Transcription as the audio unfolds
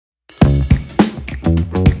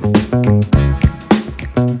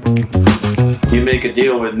make a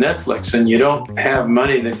deal with Netflix, and you don't have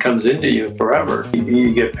money that comes into you forever.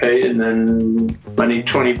 You get paid and then money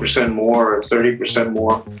 20% more or 30%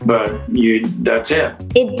 more, but that's it.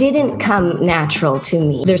 It didn't come natural to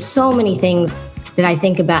me. There's so many things that I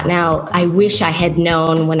think about now I wish I had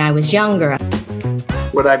known when I was younger.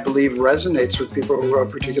 What I believe resonates with people,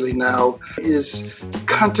 particularly now, is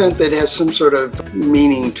content that has some sort of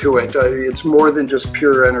meaning to it. It's more than just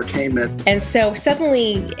pure entertainment. And so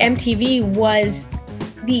suddenly MTV was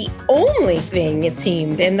the only thing, it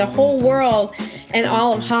seemed, in the whole world, and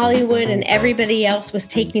all of Hollywood and everybody else was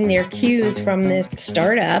taking their cues from this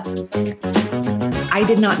startup. I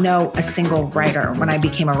did not know a single writer when I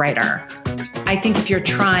became a writer. I think if you're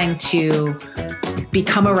trying to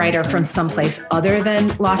become a writer from someplace other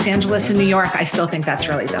than Los Angeles and New York, I still think that's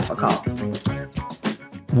really difficult.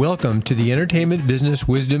 Welcome to the Entertainment Business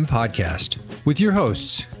Wisdom Podcast with your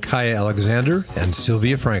hosts, Kaya Alexander and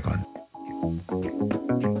Sylvia Franklin.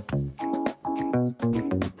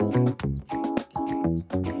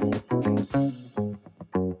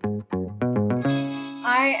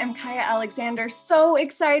 I am Kaya Alexander, so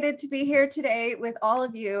excited to be here today with all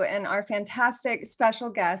of you and our fantastic special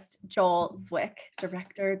guest, Joel Zwick,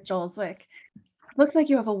 director Joel Zwick. Looks like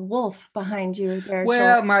you have a wolf behind you there,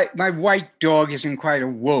 Well, Joel. my white dog isn't quite a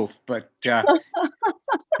wolf, but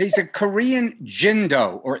he's a Korean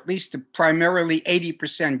Jindo, or at least primarily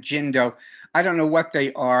 80% Jindo. I don't know what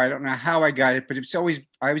they are. I don't know how I got it, but I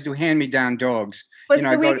always do hand-me-down dogs. Well, it's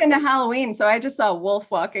the weekend of Halloween, so I just saw a wolf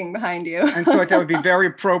walking behind you. And thought that would be very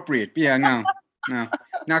appropriate. Yeah, no,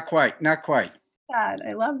 not quite. God,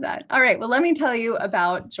 I love that. All right, well, let me tell you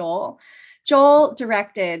about Joel. Joel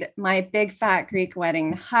directed My Big Fat Greek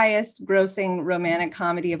Wedding, the highest grossing romantic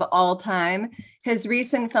comedy of all time. His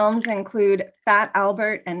recent films include Fat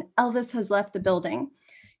Albert and Elvis Has Left the Building.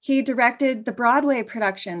 He directed the Broadway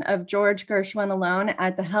production of George Gershwin Alone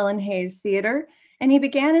at the Helen Hayes Theater, and he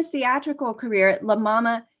began his theatrical career at La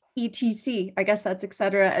Mama ETC, I guess that's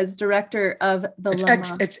etc., as director of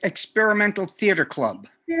the It's Experimental Theater Club.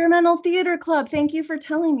 Experimental Theater Club. Thank you for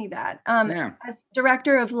telling me that. As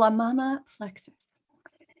director of La Mama Plexus.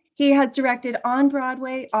 He has directed on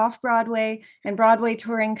Broadway, off Broadway, and Broadway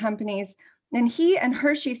touring companies. And he and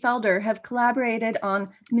Hershey Felder have collaborated on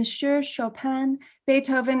Monsieur Chopin,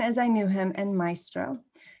 Beethoven as I Knew Him, and Maestro.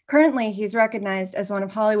 Currently, he's recognized as one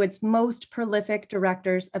of Hollywood's most prolific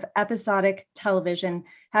directors of episodic television,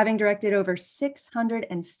 having directed over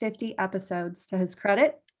 650 episodes to his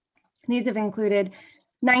credit. These have included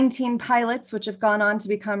 19 pilots, which have gone on to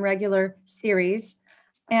become regular series.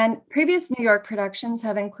 And previous New York productions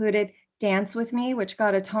have included Dance With Me, which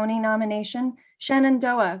got a Tony nomination,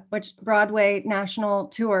 Shenandoah, which Broadway national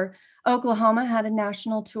tour, Oklahoma had a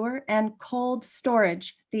national tour, and Cold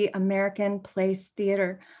Storage, the American Place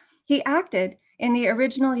Theater. He acted in the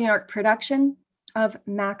original New York production of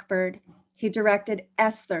Macbird. He directed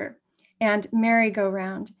Esther and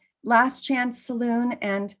Merry-Go-Round, Last Chance Saloon,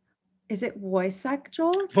 and is it Wojciech,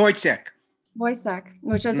 Joel? Wojciech,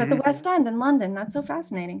 which is at the West End in London. That's so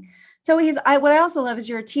fascinating. So what I also love is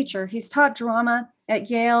you're a teacher. He's taught drama at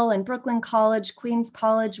Yale and Brooklyn College, Queens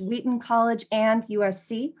College, Wheaton College, and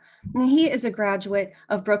USC. And he is a graduate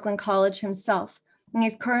of Brooklyn College himself. And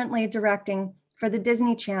he's currently directing for the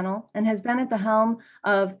Disney Channel and has been at the helm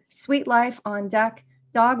of Sweet Life on Deck,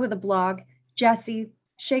 Dog with a Blog, Jessie,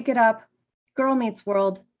 Shake It Up, Girl Meets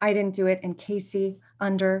World, I Didn't Do It, and Casey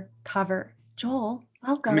Undercover. Joel,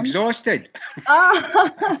 welcome. I'm exhausted.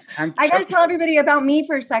 I got to tell everybody about me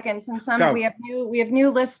for a second, since we have new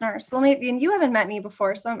listeners. So and you haven't met me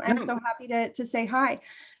before, so I'm so happy to say hi.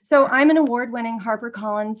 So I'm an award-winning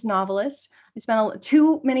HarperCollins novelist. I spent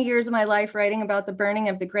too many years of my life writing about the burning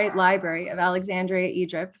of the Great Library of Alexandria,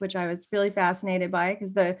 Egypt, which I was really fascinated by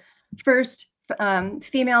because the first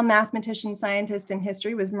female mathematician scientist in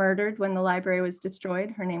history was murdered when the library was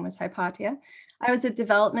destroyed. Her name was Hypatia. I was a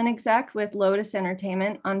development exec with Lotus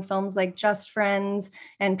Entertainment on films like Just Friends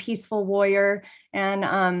and Peaceful Warrior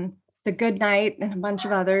and The Good Night and a bunch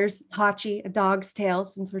of others. Hachi, A Dog's Tale,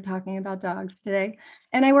 since we're talking about dogs today.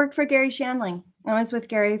 And I worked for Gary Shandling. I was with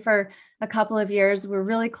Gary for a couple of years. We're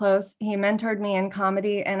really close. He mentored me in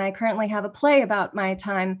comedy, and I currently have a play about my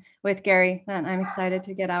time with Gary that I'm excited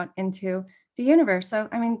to get out into the universe. So,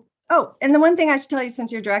 and the one thing I should tell you,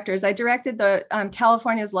 since you're director, is I directed the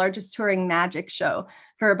California's largest touring magic show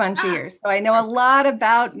for a bunch of years. So I know a lot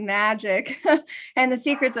about magic and the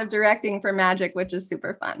secrets of directing for magic, which is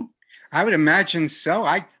super fun. I would imagine so.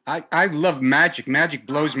 I love magic. Magic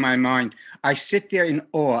blows my mind. I sit there in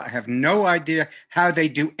awe. I have no idea how they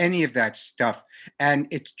do any of that stuff. And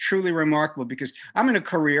it's truly remarkable because I'm in a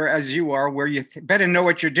career, as you are, where you better know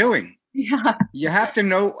what you're doing. Yeah. You have to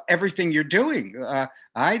know everything you're doing.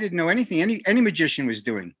 I didn't know anything any magician was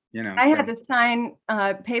doing, you know. I had to sign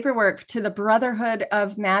paperwork to the Brotherhood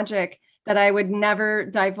of Magic that I would never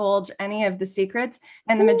divulge any of the secrets.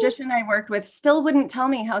 And the magician I worked with still wouldn't tell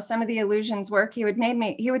me how some of the illusions work. He would make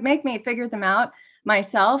me figure them out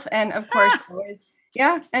myself. And of course, always,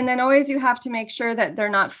 yeah. And then always you have to make sure that they're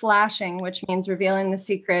not flashing, which means revealing the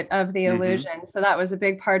secret of the illusion. So that was a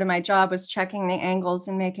big part of my job, was checking the angles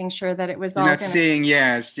and making sure that it was You're all not seeing,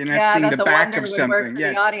 yes, you're not seeing that the back of would something. work for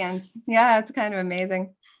Yes. the audience. Yeah, it's kind of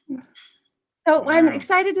amazing. So Wow. I'm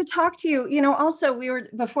excited to talk to you. You know, also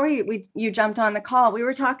before you jumped on the call, we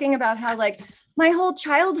were talking about how, like, my whole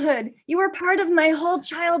childhood, you were part of my whole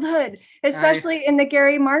childhood, especially in the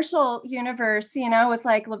Gary Marshall universe, you know, with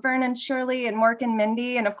like Laverne and Shirley and Mork and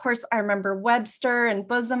Mindy. And of course, I remember Webster and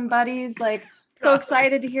Bosom Buddies. Like, so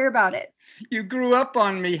excited to hear about it. You grew up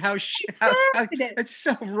on me. How it's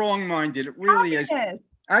so wrong-minded. It really is.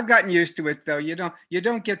 I've gotten used to it, though. You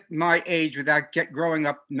don't get my age without growing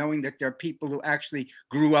up knowing that there are people who actually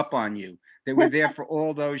grew up on you. They were there for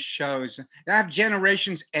all those shows. I have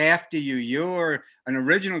generations after you. You're an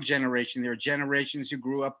original generation. There are generations who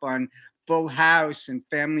grew up on Full House and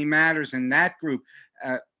Family Matters and that group.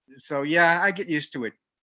 So yeah, I get used to it.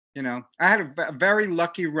 You know, I had a very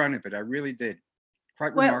lucky run of it. I really did.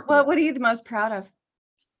 Quite remarkable. What are you the most proud of?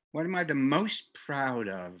 What am I the most proud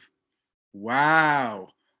of? Wow,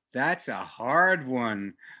 that's a hard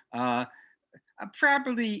one.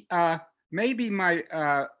 Probably maybe my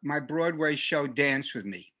Broadway show Dance with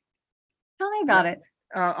Me. Tell me about it.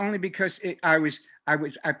 Only because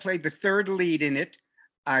I played the third lead in it.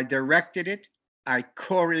 I directed it. I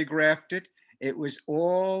choreographed it. It was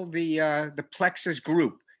all the Plexus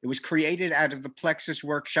group. It was created out of the Plexus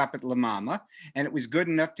workshop at La Mama, and it was good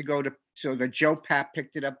enough to go to, so that Joe Papp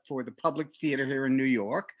picked it up for the Public Theater here in New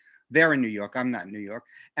York. They're in New York. I'm not in New York.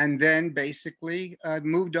 And then basically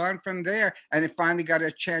moved on from there. And it finally got a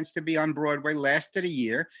chance to be on Broadway, lasted a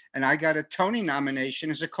year. And I got a Tony nomination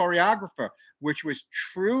as a choreographer, which was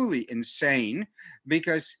truly insane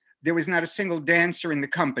because there was not a single dancer in the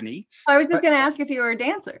company. I was just going to ask if you were a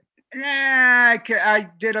dancer. Yeah, I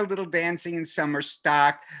did a little dancing in summer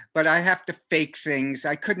stock, but I have to fake things.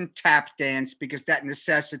 I couldn't tap dance because that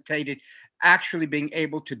necessitated actually being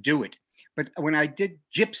able to do it. But when I did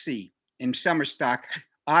Gypsy in summer stock,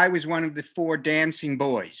 I was one of the 4 dancing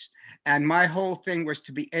boys. And my whole thing was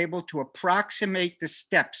to be able to approximate the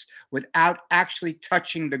steps without actually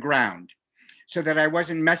touching the ground, so that I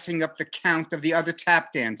wasn't messing up the count of the other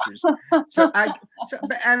tap dancers. I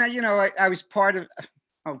was part of.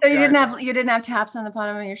 Oh, so you didn't have taps on the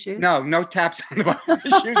bottom of your shoes? No taps on the bottom of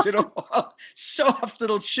the shoes at all. Soft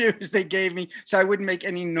little shoes they gave me, so I wouldn't make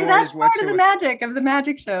any noise that's whatsoever. Part of the magic of the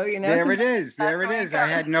magic show, you know. There it is. I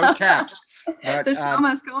had no taps. But, the show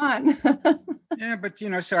must go on. Yeah, but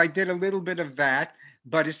so I did a little bit of that,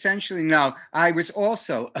 but essentially no. I was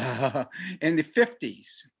also in the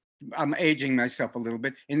 50s. I'm aging myself a little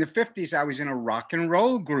bit. In the 50s, I was in a rock and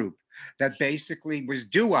roll group that basically was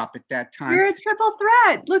doo-wop at that time. You're a triple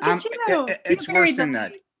threat. Look at you. It's worse than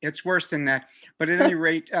that. It's worse than that. But at any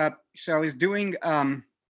rate, so I was doing,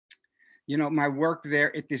 my work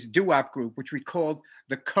there at this doo-wop group, which we called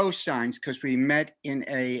the Cosigns, because we met in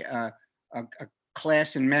a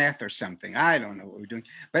class in math or something. I don't know what we're doing.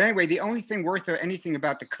 But anyway, the only thing worth anything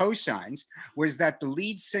about the Cosigns was that the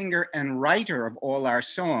lead singer and writer of all our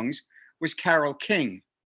songs was Carole King.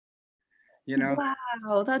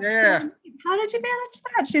 Wow, that's so neat. How did you manage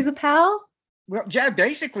that? She's a pal? Well, yeah,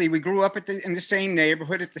 basically we grew up in the same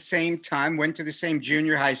neighborhood at the same time, went to the same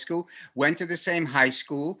junior high school, went to the same high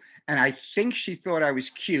school, and I think she thought I was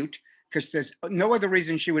cute because there's no other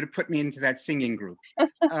reason she would have put me into that singing group.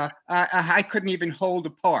 I couldn't even hold a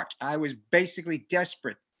part. I was basically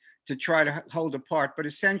desperate to try to hold a part, but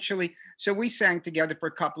essentially, so we sang together for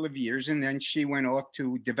a couple of years, and then she went off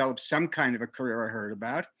to develop some kind of a career I heard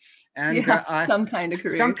about, and some kind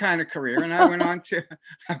of career, and I went on to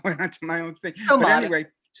my own thing. Anyway,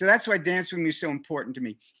 so that's why Dance With Me is so important to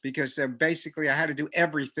me, because basically I had to do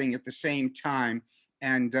everything at the same time,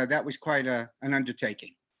 and that was quite an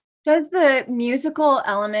undertaking. Does the musical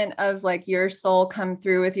element of like your soul come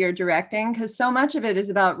through with your directing? Because so much of it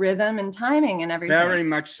is about rhythm and timing and everything. Very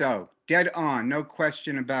much so. Dead on. No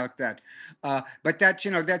question about that. But that,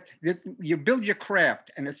 that you build your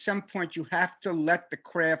craft, and at some point you have to let the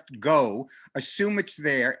craft go, assume it's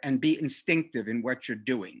there, and be instinctive in what you're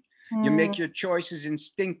doing. You make your choices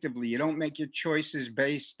instinctively. You don't make your choices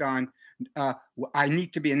based on, I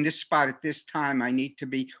need to be in this spot at this time. I need to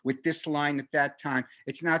be with this line at that time.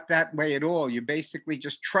 It's not that way at all. You basically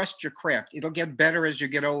just trust your craft. It'll get better as you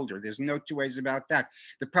get older. There's no two ways about that.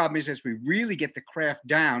 The problem is, as we really get the craft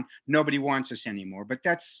down, nobody wants us anymore. But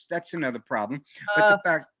that's another problem. But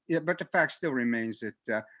the fact still remains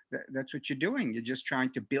that that's what you're doing. You're just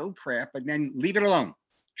trying to build craft, but then leave it alone.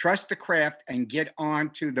 Trust the craft and get on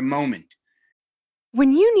to the moment.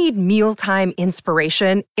 When you need mealtime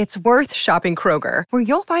inspiration, it's worth shopping Kroger, where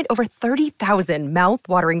you'll find over 30,000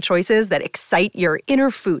 mouth-watering choices that excite your inner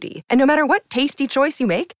foodie. And no matter what tasty choice you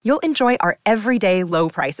make, you'll enjoy our everyday low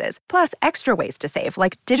prices, plus extra ways to save,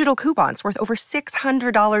 like digital coupons worth over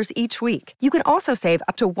 $600 each week. You can also save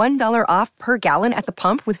up to $1 off per gallon at the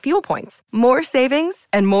pump with fuel points. More savings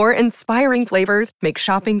and more inspiring flavors make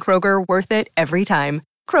shopping Kroger worth it every time.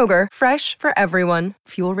 Kroger, fresh for everyone.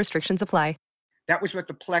 Fuel restrictions apply. That was what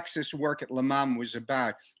the Plexus work at Le Mans was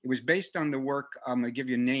about. It was based on the work, I'm going to give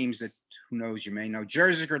you names that, who knows, you may know.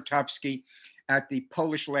 Jerzy Grotowski at the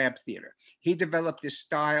Polish Lab Theater. He developed this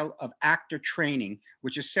style of actor training,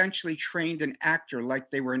 which essentially trained an actor like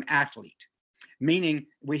they were an athlete. Meaning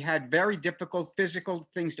we had very difficult physical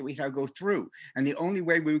things that we had to go through. And the only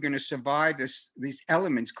way we were going to survive these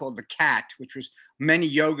elements called the CAT, which was many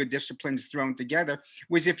yoga disciplines thrown together,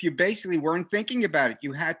 was if you basically weren't thinking about it.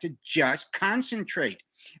 You had to just concentrate,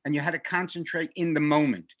 and you had to concentrate in the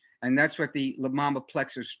moment. And that's what the Le Mans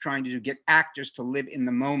Plexus is trying to do, get actors to live in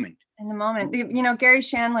the moment. In the moment. You know, Gary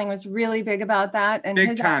Shandling was really big about that. And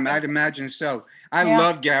big time, I'd imagine so. I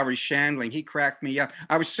love Gary Shandling. He cracked me up.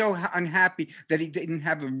 I was so unhappy that he didn't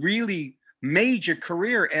have a really major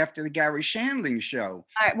career after the Gary Shandling show.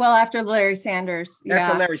 Well, after Larry Sanders.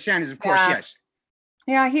 After Larry Sanders, of course, yes.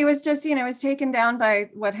 Yeah, he was just, was taken down by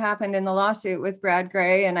what happened in the lawsuit with Brad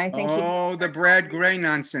Gray. And I think the Brad Gray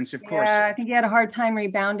nonsense, of course. Yeah, I think he had a hard time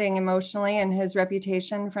rebounding emotionally, and his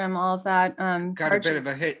reputation from all of that. Got a bit of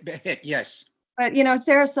a hit, yes. But,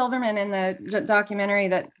 Sarah Silverman in the documentary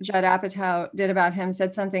that Judd Apatow did about him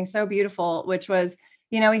said something so beautiful, which was,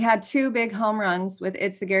 he had two big home runs with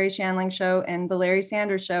It's the Gary Shandling Show and the Larry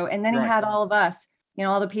Sanders Show. And then he had all of us.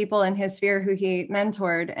 All the people in his sphere who he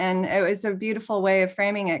mentored. And it was a beautiful way of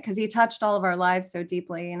framing it, because he touched all of our lives so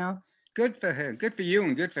deeply, Good for him. Good for you,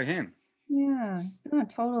 and good for him. Yeah,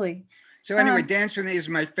 totally. So anyway, Dance with Me is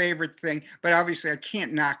my favorite thing, but obviously I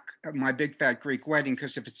can't knock My Big Fat Greek Wedding,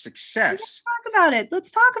 because of its success.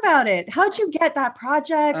 Let's talk about it. How'd you get that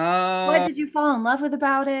project? What did you fall in love with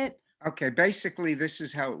about it? Okay, basically this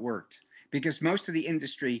is how it worked. Because most of the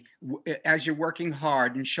industry, as you're working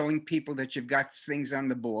hard and showing people that you've got things on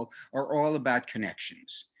the ball, are all about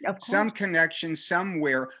connections. Some connections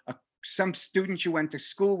somewhere, some student you went to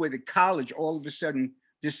school with at college all of a sudden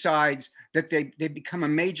decides that they become a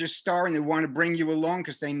major star, and they want to bring you along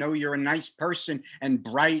because they know you're a nice person and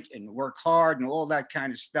bright and work hard and all that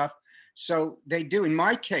kind of stuff. So they do. In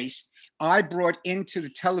my case, I brought into the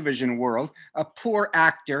television world a poor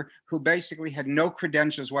actor who basically had no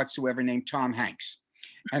credentials whatsoever, named Tom Hanks.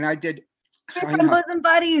 And I did From Bosom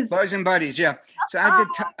Buddies. Bosom Buddies, yeah. So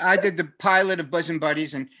I did the pilot of Bosom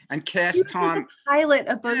Buddies and cast Tom. The pilot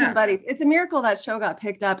of Bosom Buddies. It's a miracle that show got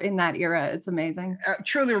picked up in that era. It's amazing.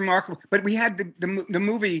 Truly remarkable. But we had the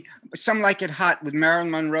movie Some Like It Hot with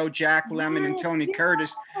Marilyn Monroe, Jack Lemmon, and Tony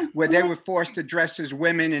Curtis, where they were forced to dress as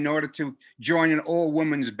women in order to join an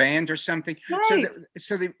all-women's band or something. Right.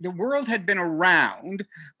 So the world had been around,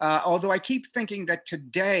 although I keep thinking that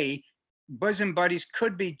today Bosom Buddies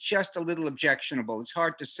could be just a little objectionable. It's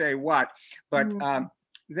hard to say what, but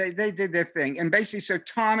they did their thing. And basically, so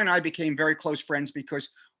Tom and I became very close friends because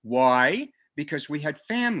why? Because we had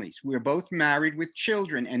families. We were both married with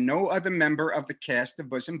children, and no other member of the cast of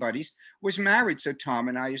Bosom Buddies was married. So Tom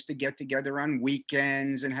and I used to get together on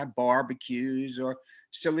weekends and have barbecues or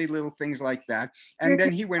silly little things like that. And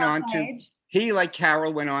then he went on to... He, like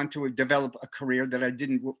Carol, went on to develop a career that I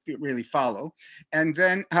didn't really follow. And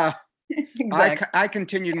then... Exactly. I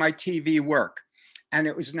continued my TV work, and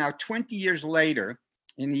it was now 20 years later,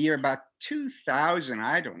 in the year about 2000,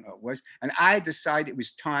 I don't know, it was, and I decided it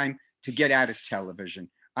was time to get out of television.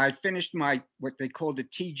 I had finished my, what they called the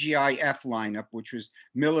TGIF lineup, which was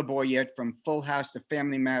Miller Boyette, from Full House to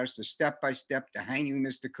Family Matters to Step by Step to Hanging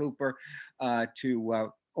Mr. Cooper,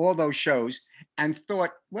 to all those shows, and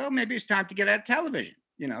thought, well, maybe it's time to get out of television,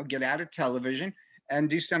 get out of television and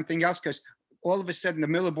do something else, because all of a sudden, the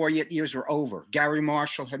Miller Boyette years were over. Gary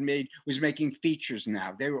Marshall was making features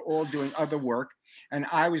now. They were all doing other work. And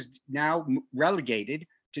I was now relegated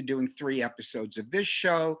to doing 3 episodes of this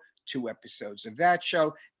show, 2 episodes of that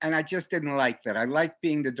show. And I just didn't like that. I like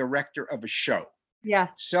being the director of a show.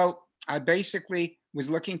 Yes. So I basically was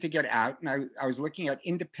looking to get out, and I was looking at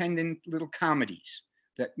independent little comedies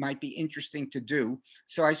that might be interesting to do.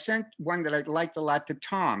 So I sent one that I liked a lot to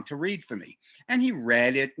Tom to read for me. And he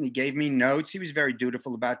read it and he gave me notes. He was very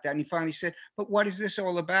dutiful about that. And he finally said, "But what is this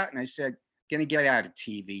all about?" And I said, "Going to get out of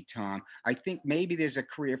TV, Tom. I think maybe there's a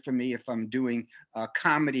career for me if I'm doing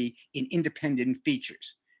comedy in independent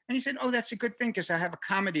features." And he said, "Oh, that's a good thing, because I have a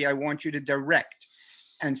comedy I want you to direct,"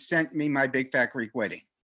 and sent me My Big Fat Greek Wedding.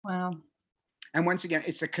 Wow. And once again,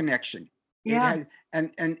 it's a connection. Yeah.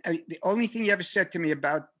 And the only thing he ever said to me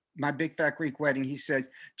about My Big Fat Greek Wedding, he says,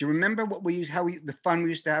 "Do you remember what we used, the fun we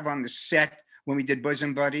used to have on the set when we did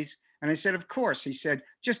Bosom Buddies?" And I said, "Of course." He said,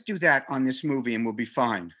 "Just do that on this movie and we'll be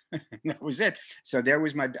fine." And that was it. So there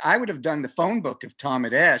was I would have done the phone book if Tom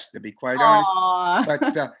had asked, to be quite honest.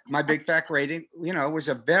 But My Big Fat Rating, was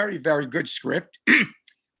a very, very good script.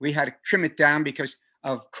 We had to trim it down because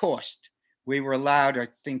of cost. We were allowed, I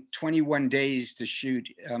think, 21 days to shoot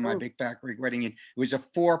My Big Fat Greek Wedding. And it was a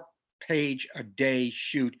 4-page-a-day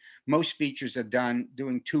shoot. Most features are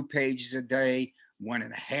doing 2 pages a day,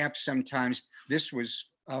 1.5 sometimes. This was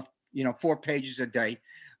 4 pages a day.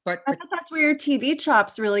 But I thought that's where your TV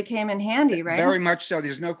chops really came in handy, right? Very much so.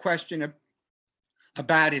 There's no question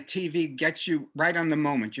about it. TV gets you right on the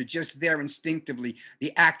moment. You're just there instinctively.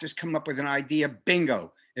 The actors come up with an idea,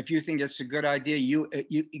 bingo. If you think it's a good idea, you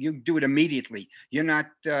do it immediately. You're not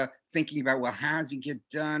thinking about, well, how does it get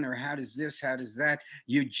done, or how does this, how does that?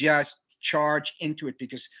 You just charge into it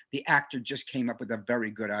because the actor just came up with a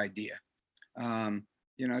very good idea.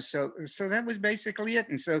 So that was basically it.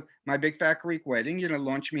 And so My Big Fat Greek Wedding,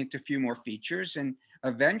 launched me into a few more features, and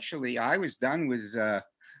eventually I was done with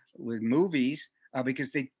movies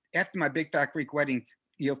because after My Big Fat Greek Wedding,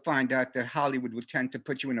 you'll find out that Hollywood would tend to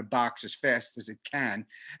put you in a box as fast as it can.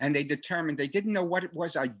 And they determined, they didn't know what it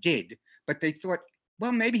was I did, but they thought,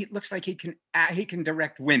 well, maybe it looks like he can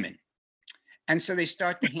direct women. And so they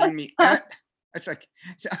start to hand me, it's like,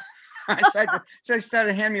 so they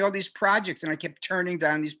started handing me all these projects, and I kept turning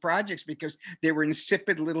down these projects because they were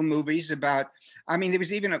insipid little movies about, there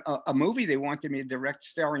was even a movie they wanted me to direct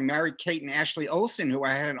starring Mary-Kate and Ashley Olsen, who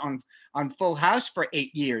I had on Full House for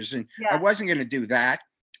 8 years. And I wasn't going to do that.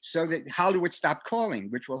 So that Hollywood stopped calling,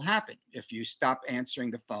 which will happen. If you stop answering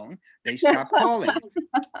the phone, they stop calling.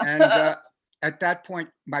 And at that point,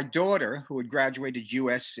 my daughter, who had graduated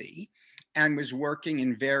USC and was working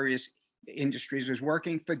in various industries, was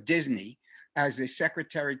working for Disney as a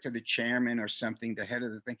secretary to the chairman or something, the head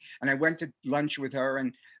of the thing. And I went to lunch with her,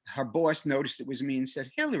 and her boss noticed it was me and said,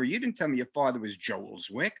 "Hillary, you didn't tell me your father was Joel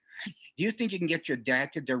Zwick. Do you think you can get your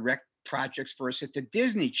dad to direct projects for us at the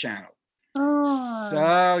Disney Channel?"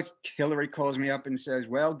 So Hillary calls me up and says,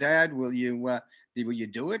 "Well, Dad, will you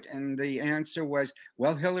do it?" And the answer was,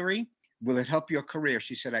 "Well, Hillary, will it help your career?"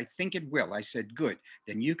 She said, "I think it will." I said, "Good.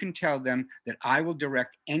 Then you can tell them that I will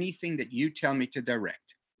direct anything that you tell me to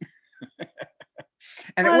direct."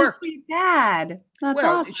 And it worked. Sweet Dad. That's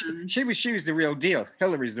awesome. She was the real deal.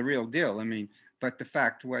 Hillary's the real deal. But the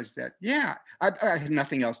fact was that, I had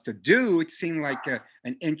nothing else to do. It seemed like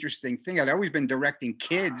an interesting thing. I'd always been directing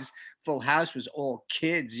kids. Full House was all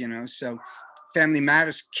kids, so Family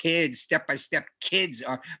Matters, kids, Step by Step, kids.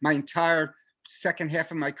 My entire second half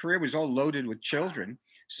of my career was all loaded with children.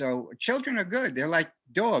 So children are good. They're like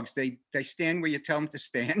dogs. They stand where you tell them to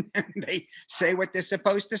stand, and they say what they're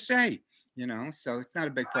supposed to say. So it's not a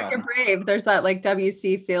big problem. You're brave. There's that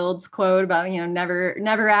W.C. Fields quote about,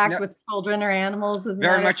 never act with children or animals.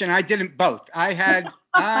 Very much. And I didn't both. I had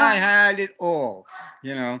it all,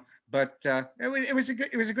 but it was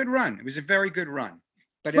a good run. It was a very good run.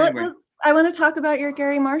 But anyway. I want to talk about your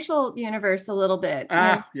Gary Marshall universe a little bit.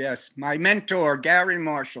 Yes. My mentor, Gary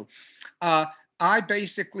Marshall. I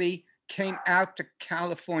basically came out to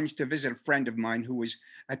California to visit a friend of mine who was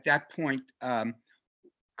at that point,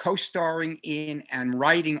 co-starring in and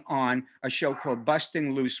writing on a show called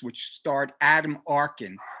Busting Loose, which starred Adam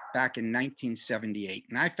Arkin back in 1978.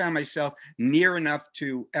 And I found myself near enough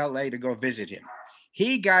to LA to go visit him.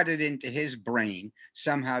 He got it into his brain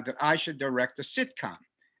somehow that I should direct a sitcom.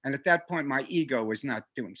 And at that point, my ego was not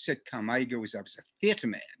doing sitcom. My ego was I was a theater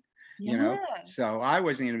man, so I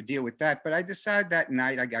wasn't going to deal with that. But I decided that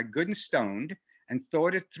night, I got good and stoned and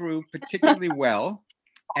thought it through particularly well.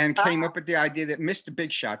 And came up with the idea that, Mr. Big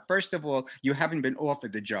Shot, first of all, you haven't been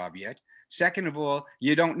offered the job yet. Second of all,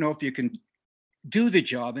 you don't know if you can do the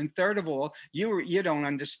job. And third of all, you don't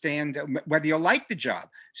understand whether you'll like the job.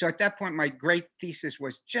 So at that point, my great thesis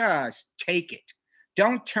was just take it.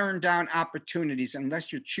 Don't turn down opportunities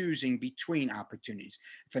unless you're choosing between opportunities.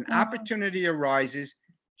 If an opportunity arises,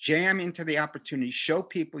 jam into the opportunity, show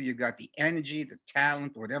people you got the energy, the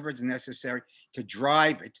talent, whatever is necessary to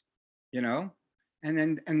drive it,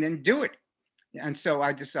 and then do it. And so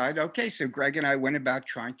I decided, okay, so Greg and I went about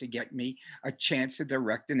trying to get me a chance to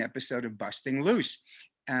direct an episode of Busting Loose.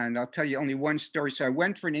 And I'll tell you only one story. So I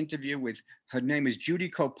went for an interview with, her name is Judy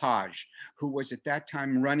Copage, who was at that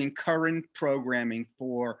time running current programming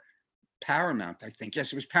for Paramount, I think.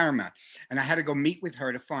 Yes, it was Paramount. And I had to go meet with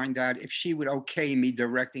her to find out if she would okay me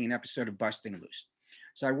directing an episode of Busting Loose.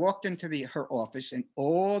 So I walked into her office, and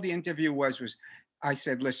all the interview was I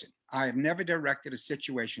said, listen, I have never directed a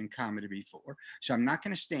situation comedy before, so I'm not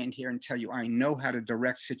going to stand here and tell you I know how to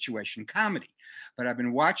direct situation comedy. But I've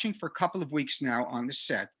been watching for a couple of weeks now on the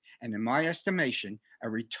set, and in my estimation, a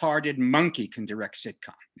retarded monkey can direct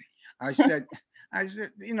sitcom. I said,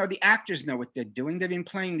 the actors know what they're doing. They've been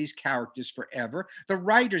playing these characters forever. The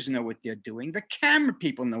writers know what they're doing. The camera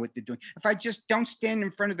people know what they're doing. If I just don't stand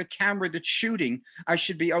in front of the camera that's shooting, I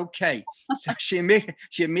should be okay. So she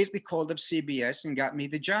immediately called up CBS and got me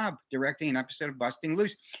the job directing an episode of Busting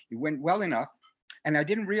Loose. It went well enough. And I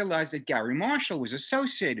didn't realize that Gary Marshall was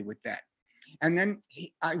associated with that. And then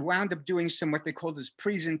I wound up doing some what they called as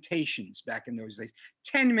presentations back in those days,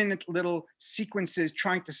 10-minute little sequences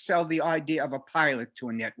trying to sell the idea of a pilot to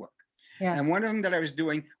a network. Yeah. And one of them that I was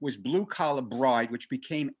doing was Blue Collar Bride, which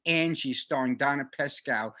became Angie, starring Donna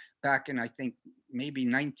Pescow back in, I think, maybe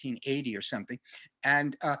 1980 or something.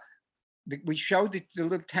 And we showed the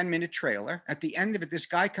little 10-minute trailer. At the end of it, this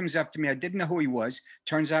guy comes up to me. I didn't know who he was.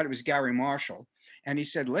 Turns out it was Gary Marshall. And he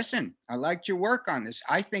said, listen, I liked your work on this.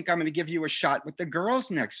 I think I'm going to give you a shot with the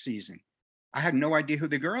girls next season. I had no idea who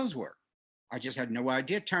the girls were. I just had no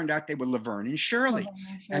idea. It turned out they were Laverne and Shirley.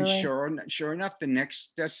 And sure enough, the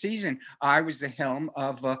next season, I was the helm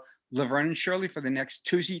of Laverne and Shirley for the next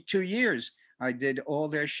 2 years. I did all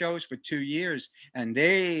their shows for 2 years, and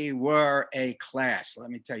they were a class.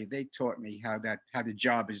 Let me tell you, they taught me how the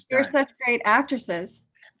job is done. You're such great actresses.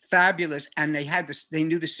 Fabulous. And they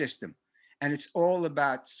knew the system. And it's all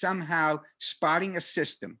about somehow spotting a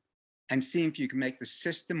system and seeing if you can make the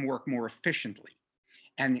system work more efficiently.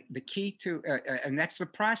 And the key to, and that's the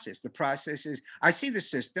process. The process is, I see the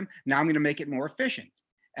system, now I'm going to make it more efficient.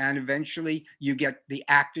 And eventually you get the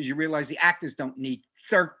actors, you realize the actors don't need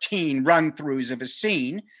 13 run-throughs of a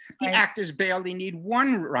scene. The actors barely need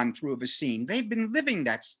one run-through of a scene. They've been living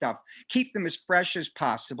that stuff. Keep them as fresh as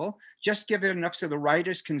possible. Just give it enough so the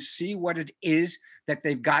writers can see what it is that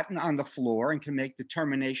they've gotten on the floor and can make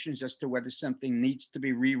determinations as to whether something needs to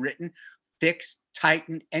be rewritten, fixed,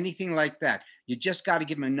 tightened, anything like that. You just got to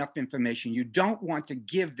give them enough information. You don't want to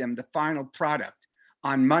give them the final product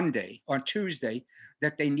on Monday or Tuesday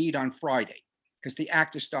that they need on Friday, because the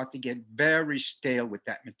actors start to get very stale with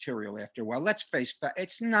that material after a while. Let's face it,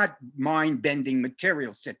 it's not mind-bending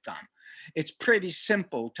material sitcom. It's pretty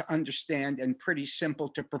simple to understand and pretty simple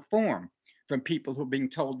to perform from people who've been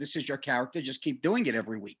told, this is your character, just keep doing it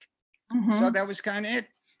every week. Mm-hmm. So that was kind of it.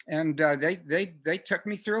 And they took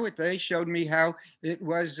me through it. They showed me how it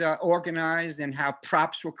was organized and how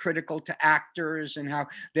props were critical to actors and how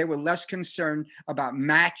they were less concerned about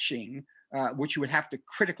matching, which you would have to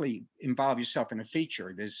critically involve yourself in a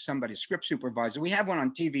feature. There's somebody, a script supervisor. We have one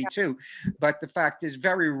on TV too, but the fact is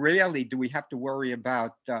very rarely do we have to worry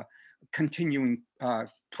about continuing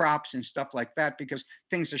props and stuff like that, because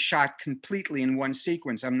things are shot completely in one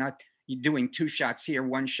sequence. I'm not doing 2 shots here,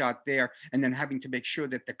 1 shot there, and then having to make sure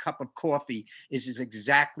that the cup of coffee is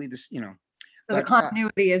exactly this, So the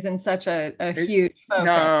continuity isn't such a huge focus.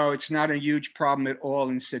 No, it's not a huge problem at all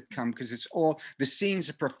in sitcom, because it's all, the scenes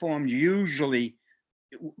are performed usually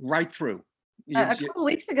right through. A couple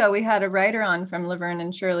weeks ago, we had a writer on from Laverne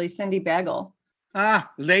and Shirley, Cindy Bagel.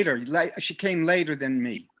 Later. She came later than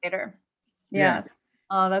me. Later. Yeah.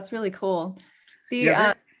 Oh, that's really cool.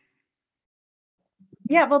 Well,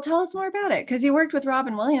 tell us more about it, because you worked with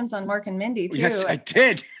Robin Williams on Mork and Mindy too. Yes, I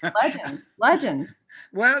did. Legends.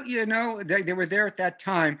 Well, they were there at that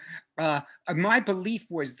time. My belief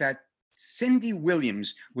was that Cindy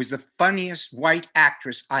Williams was the funniest white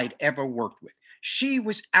actress I'd ever worked with. She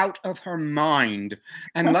was out of her mind.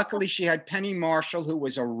 And luckily she had Penny Marshall, who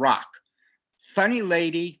was a rock. Funny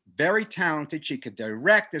lady, very talented. She could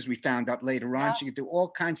direct, as we found out later on. She could do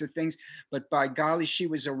all kinds of things, but by golly, she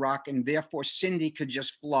was a rock, and therefore Cindy could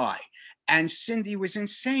just fly. And Cindy was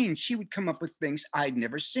insane. She would come up with things I'd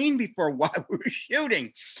never seen before while we were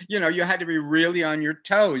shooting. You had to be really on your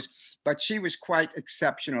toes, but she was quite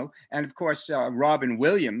exceptional. And of course, Robin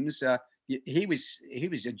Williams, he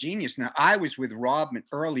was a genius. Now, I was with Robin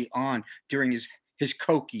early on during his his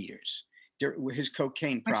coke years, his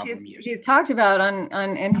cocaine problem years. He's talked about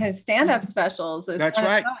on in his stand-up specials. That's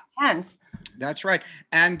right. So intense. That's right.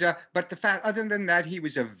 And but the fact, other than that, he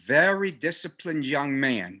was a very disciplined young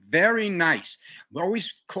man, very nice. We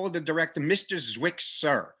always called the director Mr. Zwick,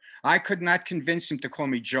 sir. I could not convince him to call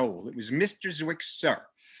me Joel. It was Mr. Zwick, sir.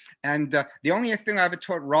 And the only thing I ever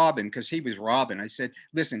taught Robin, because he was Robin, I said,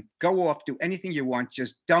 listen, go off, do anything you want,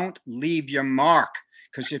 just don't leave your mark.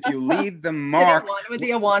 Because if you leave the mark... Was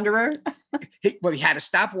he a wanderer? He had to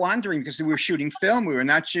stop wandering because we were shooting film. We were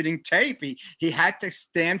not shooting tape. He had to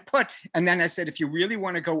stand put. And then I said, if you really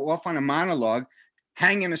want to go off on a monologue,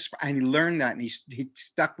 hang in a spot. And he learned that, and he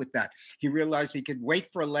stuck with that. He realized he could wait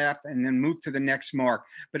for a laugh and then move to the next mark.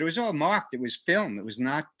 But it was all marked. It was film. It was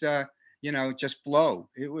not... just flow.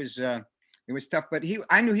 It was tough, but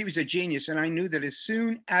I knew he was a genius, and I knew that as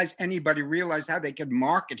soon as anybody realized how they could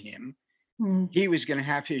market him, he was going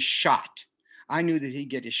to have his shot. I knew that he'd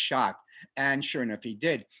get his shot, and sure enough, he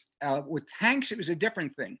did. With Hanks, it was a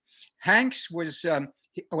different thing. Hanks was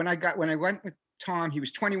when I went with Tom, he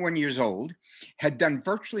was 21 years old, had done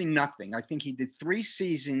virtually nothing. I think he did 3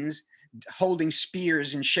 seasons holding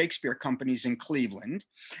spears in Shakespeare companies in Cleveland,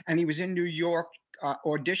 and he was in New York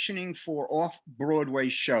auditioning for off-Broadway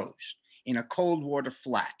shows in a cold water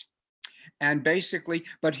flat. And basically,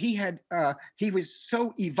 but he was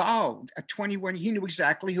so evolved at 21, he knew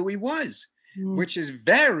exactly who he was, which is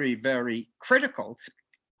very, very critical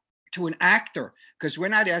to an actor, because we're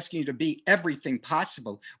not asking you to be everything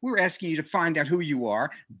possible. We're asking you to find out who you are,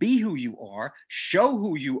 be who you are, show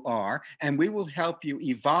who you are, and we will help you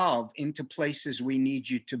evolve into places we need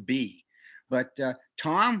you to be. But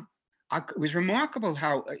Tom, it was remarkable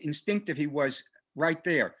how instinctive he was right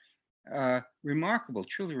there. Remarkable,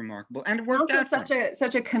 truly remarkable, and it worked out.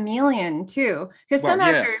 Such a chameleon too, because some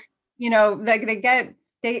actors,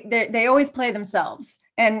 they always play themselves,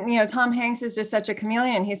 and Tom Hanks is just such a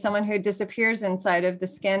chameleon. He's someone who disappears inside of the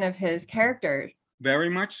skin of his character. Very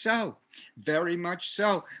much so. Very much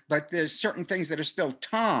so. But there's certain things that are still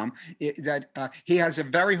Tom, that he has a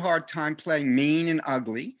very hard time playing mean and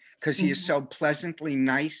ugly because he is so pleasantly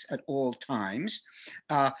nice at all times.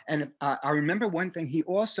 And I remember one thing, he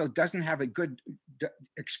also doesn't have a good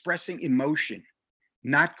expressing emotion.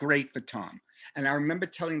 Not great for Tom. And I remember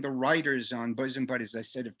telling the writers on Bosom Buddies, I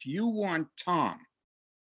said, if you want Tom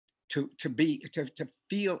to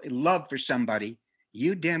feel love for somebody,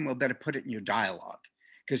 you damn well better put it in your dialogue.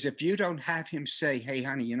 Because if you don't have him say, hey,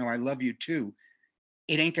 honey, I love you too,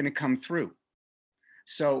 it ain't going to come through.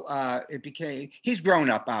 So he's grown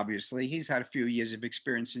up, obviously. He's had a few years of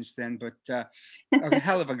experience since then, but a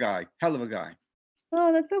hell of a guy.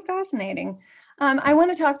 Oh, that's so fascinating. I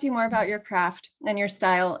want to talk to you more about your craft and your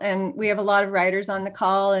style. And we have a lot of writers on the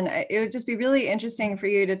call, and it would just be really interesting for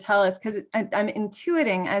you to tell us, because I'm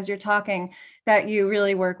intuiting as you're talking that you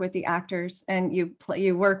really work with the actors and you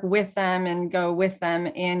work with them and go with them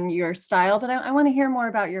in your style. But I want to hear more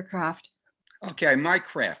about your craft. Okay, my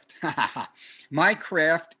craft. My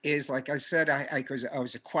craft is, like I said, I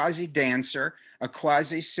was a quasi dancer, a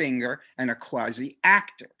quasi singer, and a quasi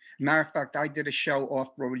actor. Matter of fact, I did a show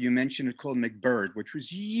off-Broadway, you mentioned it, called McBird, which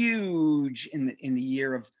was huge in the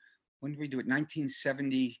year of, when did we do it,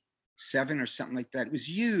 1977 or something like that. It was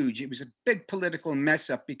huge. It was a big political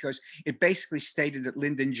mess up because it basically stated that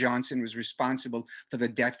Lyndon Johnson was responsible for the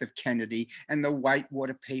death of Kennedy and the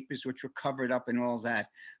Whitewater Papers, which were covered up and all that.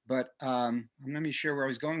 But I'm not even sure where I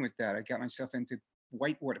was going with that. I got myself into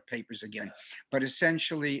Whitewater Papers again. But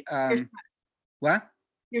essentially, what?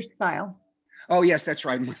 Your style. Oh, yes, that's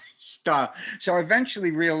right. My style. So I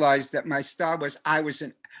eventually realized that my style was,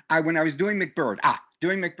 when I was doing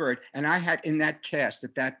McBird, and I had in that cast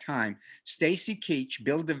at that time, Stacy Keach,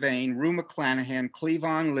 Bill Devane, Rue McClanahan,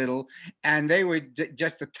 Cleavon Little, and they were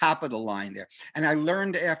just the top of the line there. And I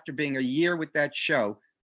learned after being a year with that show,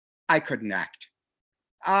 I couldn't act.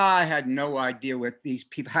 I had no idea what these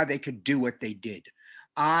people, how they could do what they did.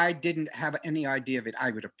 I didn't have any idea of it.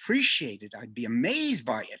 I would appreciate it. I'd be amazed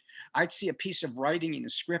by it. I'd see a piece of writing in a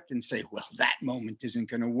script and say, well, that moment isn't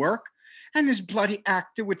going to work. And this bloody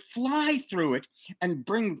actor would fly through it and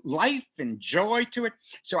bring life and joy to it.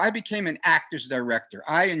 So I became an actor's director.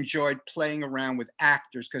 I enjoyed playing around with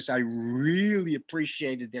actors because I really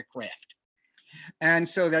appreciated their craft. And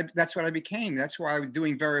so that's what I became. That's why I was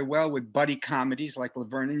doing very well with buddy comedies like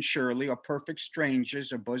Laverne and Shirley or Perfect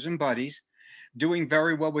Strangers or Bosom Buddies. Doing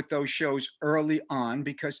very well with those shows early on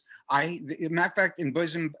because matter of fact, in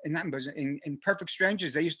Perfect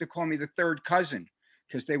Strangers, they used to call me the third cousin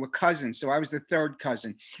because they were cousins. So I was the third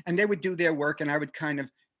cousin, and they would do their work, and I would kind of,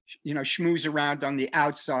 schmooze around on the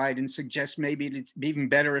outside and suggest maybe it'd be even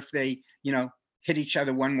better if they, hit each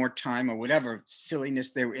other one more time or whatever silliness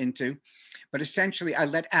they were into. But essentially, I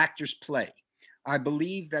let actors play. I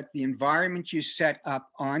believe that the environment you set up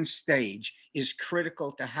on stage is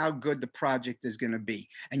critical to how good the project is going to be.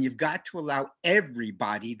 And you've got to allow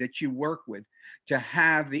everybody that you work with to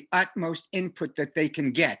have the utmost input that they can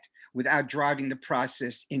get without driving the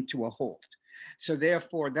process into a halt. So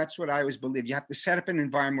therefore, that's what I always believe. You have to set up an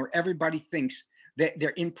environment where everybody thinks that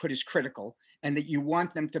their input is critical and that you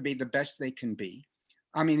want them to be the best they can be.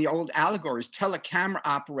 I mean, the old allegories, tell a camera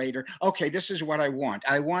operator, okay, this is what I want.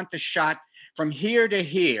 I want the shot from here to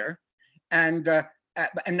here and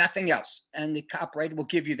nothing else. And the operator will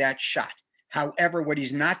give you that shot. However, what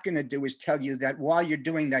he's not going to do is tell you that while you're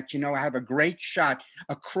doing that, I have a great shot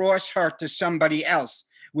across her to somebody else,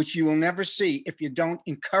 which you will never see if you don't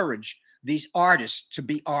encourage these artists to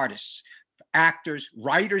be artists. Actors,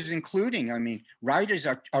 writers, including, I mean, writers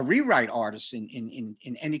are rewrite artists in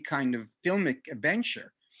any kind of filmic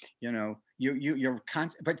venture.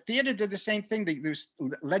 But theater did the same thing. There's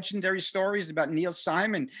legendary stories about Neil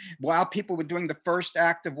Simon. While people were doing the first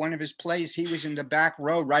act of one of his plays, he was in the back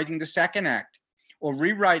row writing the second act or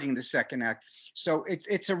rewriting the second act. So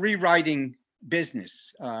it's a rewriting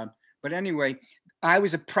business. But anyway, I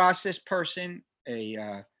was a process person,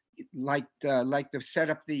 like to set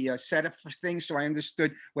up for things, so I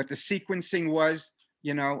understood what the sequencing was.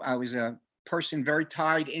 I was a person very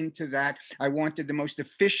tied into that. I wanted the most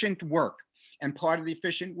efficient work, and part of the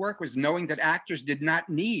efficient work was knowing that actors did not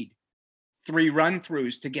need 3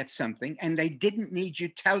 run-throughs to get something, and they didn't need you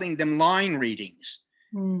telling them line readings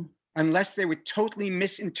unless they were totally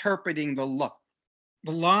misinterpreting the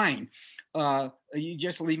line. You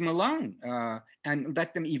just leave them alone and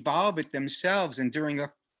let them evolve it themselves, and during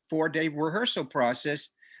a 4-day rehearsal process,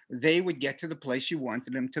 they would get to the place you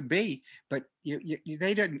wanted them to be. But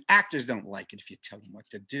actors don't like it if you tell them what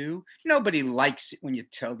to do. Nobody likes it when you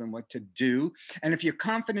tell them what to do. And if you're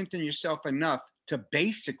confident in yourself enough to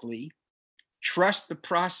basically trust the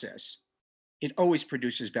process, it always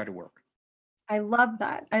produces better work. I love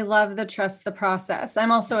that. I love the trust the process.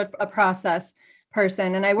 I'm also a process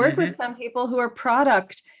person, and I work with some people who are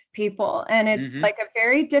product people, and it's like a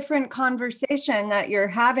very different conversation that you're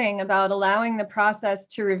having about allowing the process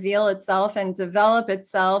to reveal itself and develop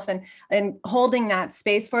itself, and holding that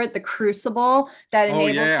space for it, the crucible that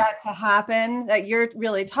enables that to happen, that you're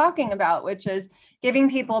really talking about, which is giving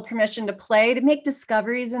people permission to play, to make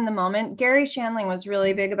discoveries in the moment. Gary Shandling was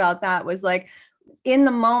really big about that, was like, in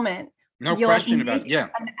the moment, no question about it. Yeah.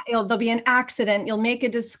 There'll be an accident. You'll make a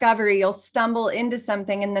discovery. You'll stumble into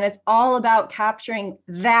something. And then it's all about capturing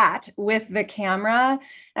that with the camera.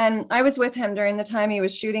 And I was with him during the time he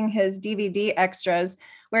was shooting his DVD extras,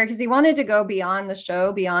 because he wanted to go beyond the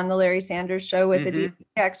show, beyond the Larry Sanders Show with the DVD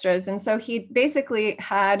extras. And so he basically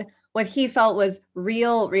had what he felt was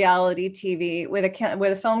real reality TV with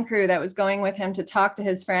a film crew that was going with him to talk to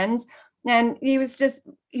his friends. And he was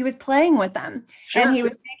playing with them. Sure. And he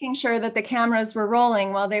was making sure that the cameras were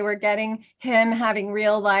rolling while they were getting him having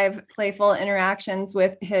real live playful interactions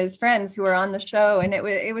with his friends who were on the show. And it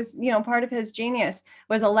was part of his genius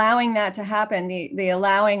was allowing that to happen, the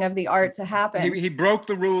allowing of the art to happen. He broke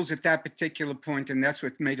the rules at that particular point, and that's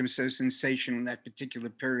what made him so sensational in that particular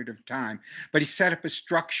period of time. But he set up a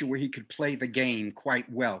structure where he could play the game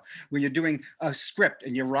quite well. When you're doing a script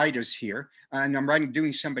and your writer's here, and I'm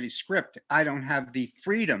doing somebody's script, I don't have the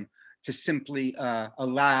freedom to simply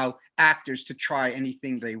allow actors to try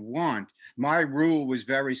anything they want. My rule was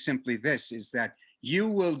very simply this, is that you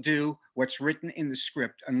will do what's written in the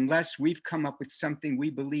script unless we've come up with something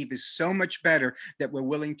we believe is so much better that we're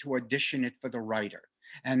willing to audition it for the writer.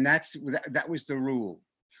 And that was the rule.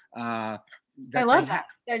 I love that.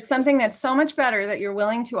 There's something that's so much better that you're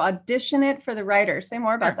willing to audition it for the writer. Say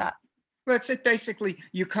more about that. Well, it's basically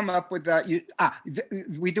you come up with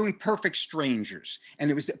we're doing Perfect Strangers,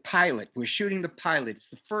 and it was the pilot. We're shooting the pilot. It's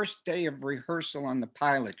the first day of rehearsal on the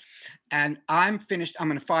pilot, and I'm finished.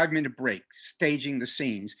 I'm on a 5-minute break staging the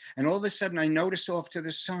scenes, and all of a sudden I notice off to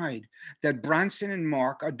the side that Bronson and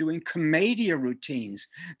Mark are doing commedia routines.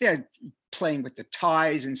 They're playing with the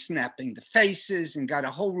ties and snapping the faces and got a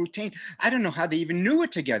whole routine. I don't know how they even knew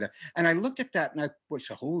it together. And I looked at that and I was,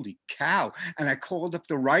 holy cow. And I called up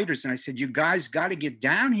the writers and I said, you guys got to get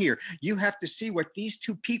down here. You have to see what these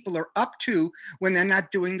two people are up to when they're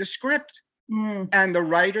not doing the script. And the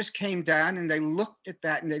writers came down and they looked at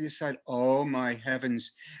that and they decided, oh my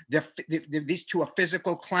heavens, these two are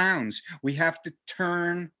physical clowns. We have to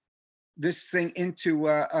turn this thing into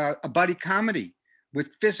a buddy comedy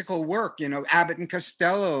with physical work, Abbott and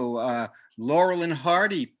Costello, Laurel and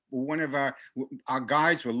Hardy, one of our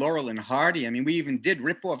guides were Laurel and Hardy. I mean, we even did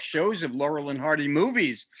rip-off shows of Laurel and Hardy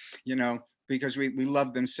movies, because we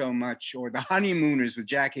loved them so much. Or The Honeymooners with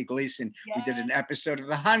Jackie Gleason. Yeah. We did an episode of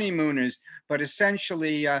The Honeymooners. But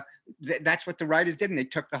essentially, that's what the writers did. And they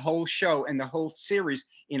took the whole show and the whole series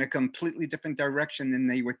in a completely different direction than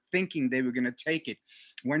they were thinking they were going to take it.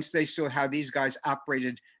 Once they saw how these guys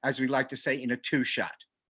operated, as we like to say, in a two-shot.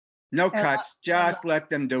 No cuts, just let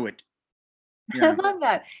them do it. I love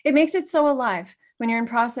that. It makes it so alive. When you're in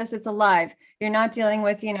process, it's alive. You're not dealing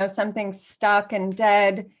with, something stuck and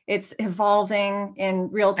dead. It's evolving in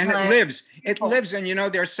real time. And it lives. It lives. And,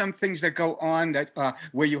 there are some things that go on that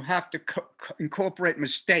where you have to incorporate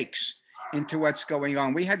mistakes into what's going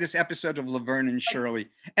on. We had this episode of Laverne and Shirley.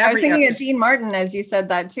 I was thinking of Dean Martin as you said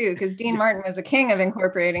that too, because Dean Martin was a king of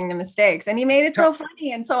incorporating the mistakes, and he made it so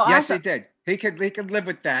funny and so awesome. Yes, he did. He could live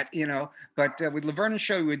with that, But with Laverne and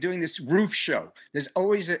Shirley, we're doing this roof show. There's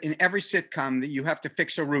always in every sitcom that you have to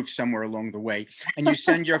fix a roof somewhere along the way, and you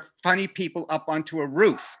send your funny people up onto a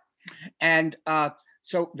roof, and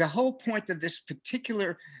so the whole point of this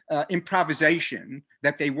particular improvisation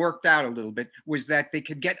that they worked out a little bit was that they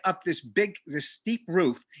could get up this steep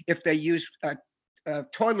roof if they used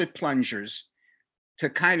toilet plungers to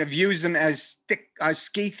kind of use them as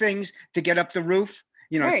ski things to get up the roof.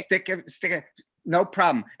 Right. Stick it, no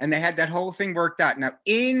problem. And they had that whole thing worked out. Now,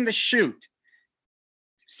 in the shoot,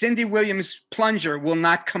 Cindy Williams' plunger will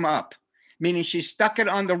not come up, meaning she stuck it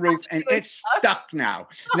on the roof and it's stuck now.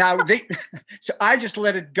 So I just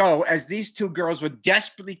let it go as these two girls were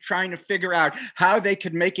desperately trying to figure out how they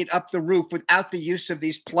could make it up the roof without the use of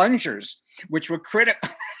these plungers, which were critical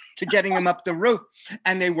to getting them up the roof.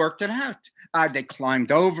 And they worked it out. They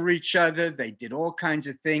climbed over each other. They did all kinds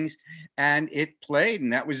of things and it played,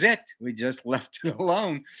 and that was it. We just left it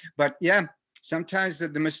alone. But yeah, sometimes the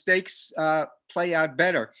mistakes play out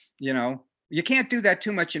better, You can't do that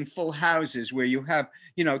too much in full houses where you have,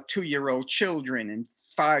 2-year-old children and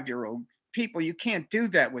 5-year-old people. You can't do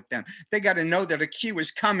that with them. They got to know that a cue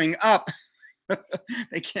is coming up.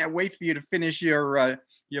 They can't wait for you to finish your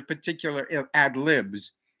particular ad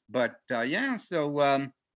libs. But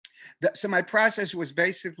so my process was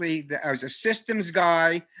basically that I was a systems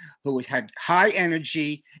guy who had high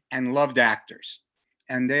energy and loved actors.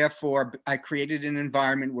 And therefore, I created an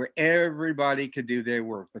environment where everybody could do their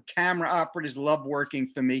work. The camera operators loved working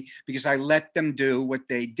for me because I let them do what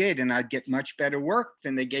they did, and I'd get much better work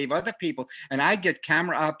than they gave other people. And I'd get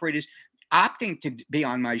camera operators opting to be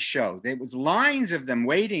on my show. There was lines of them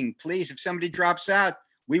waiting, please, if somebody drops out,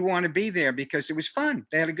 we want to be there, because it was fun.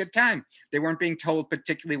 They had a good time. They weren't being told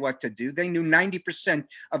particularly what to do. They knew 90%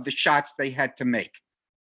 of the shots they had to make.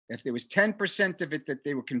 If there was 10% of it that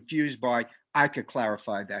they were confused by, I could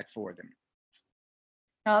clarify that for them.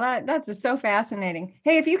 Oh, that's just so fascinating.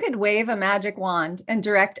 Hey, if you could wave a magic wand and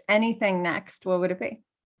direct anything next, what would it be?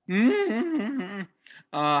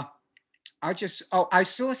 I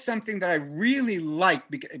saw something that I really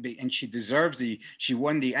liked, and she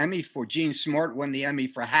won the Emmy for, Jean Smart won the Emmy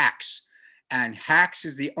for Hacks. And Hacks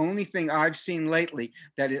is the only thing I've seen lately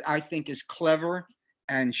that I think is clever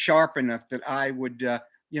and sharp enough that I would,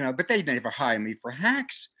 but they never hire me for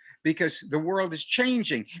Hacks because the world is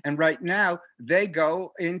changing. And right now they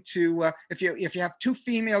go into, if you have 2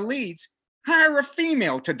 female leads, hire a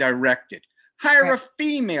female to direct it. Hire a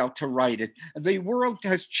female to write it. The world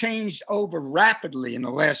has changed over rapidly in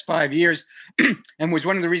the last 5 years, and was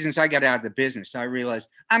one of the reasons I got out of the business. I realized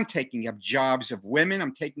I'm taking up jobs of women.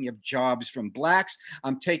 I'm taking up jobs from Blacks.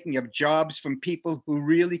 I'm taking up jobs from people who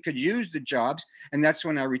really could use the jobs. And that's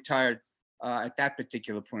when I retired at that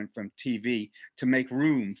particular point from TV to make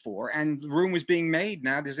room for. And room was being made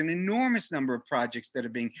now. There's an enormous number of projects that are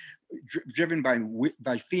being driven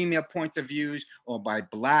by female point of views or by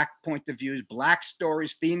Black point of views, Black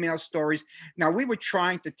stories, female stories. Now, we were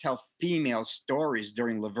trying to tell female stories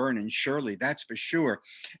during Laverne and Shirley, that's for sure.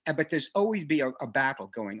 But there's always be a battle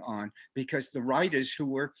going on because the writers who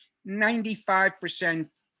were 95%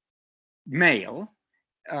 male,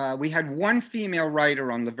 we had one female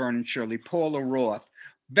writer on Laverne and Shirley, Paula Roth,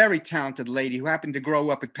 very talented lady who happened to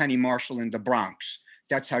grow up with Penny Marshall in the Bronx.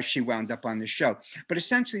 That's how she wound up on the show. But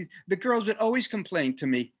essentially, the girls would always complain to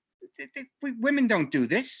me, women don't do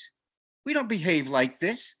this. We don't behave like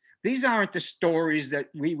this. These aren't the stories that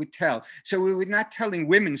we would tell. So we were not telling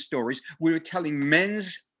women's stories. We were telling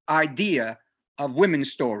men's idea of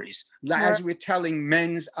women's stories, as we're telling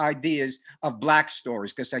men's ideas of Black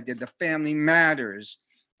stories, because I did The Family Matters,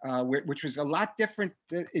 which was a lot different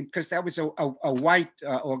because that was a white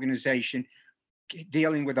organization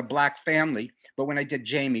dealing with a Black family. But when I did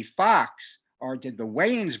Jamie Foxx or did the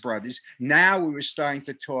Wayans brothers. Now we were starting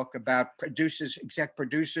to talk about exec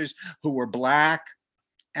producers who were Black,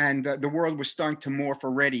 and the world was starting to morph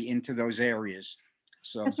already into those areas.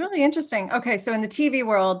 So it's really interesting. Okay, so in the TV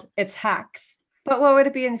world, it's Hacks. But what would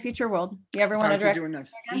it be in the feature world? You ever want to direct? Doing a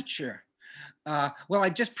feature? Well, I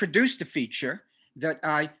just produced a feature that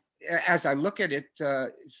as I look at it,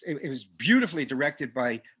 it was beautifully directed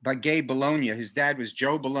by Gabe Bologna. His dad was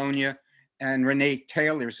Joe Bologna, and Renee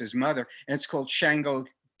Taylor's his mother. And it's called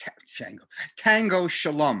Tango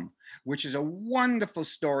Shalom, which is a wonderful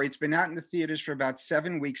story. It's been out in the theaters for about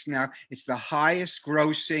 7 weeks now. It's the highest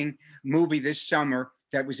grossing movie this summer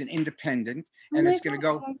that was an independent. And it's going to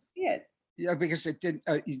go. I see it. Yeah, because it did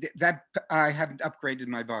that. I haven't upgraded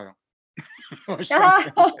my bio.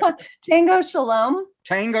 Tango Shalom.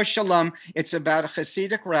 Tango Shalom. It's about a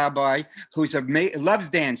Hasidic rabbi who's loves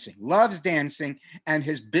dancing, and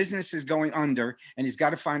his business is going under, and he's got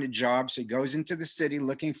to find a job. So he goes into the city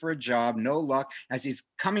looking for a job. No luck. As he's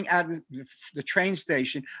coming out of the train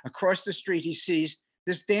station, across the street, he sees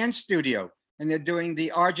this dance studio, and they're doing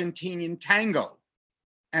the Argentinian tango.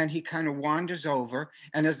 And he kind of wanders over,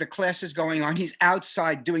 and as the class is going on, he's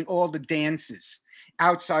outside doing all the dances,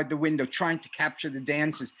 outside the window, trying to capture the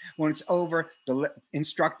dances. When it's over, the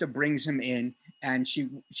instructor brings him in, and she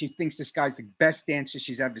thinks this guy's the best dancer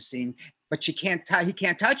she's ever seen, but he can't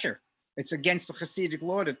touch her. It's against the Hasidic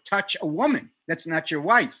law to touch a woman. That's not your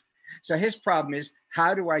wife. So his problem is,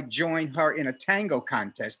 how do I join her in a tango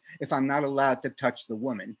contest if I'm not allowed to touch the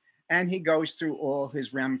woman? And he goes through all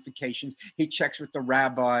his ramifications. He checks with the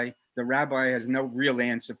rabbi. The rabbi has no real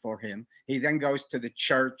answer for him. He then goes to the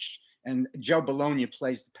church, and Joe Bologna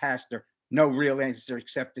plays the pastor. No real answer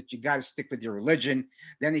except that you got to stick with your religion.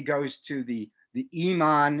 Then he goes to the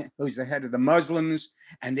imam, who's the head of the Muslims,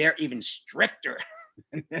 and they're even stricter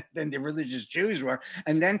than the religious Jews were.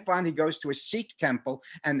 And then finally goes to a Sikh temple,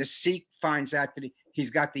 and the Sikh finds out that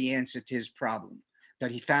he's got the answer to his problem, that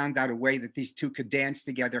he found out a way that these two could dance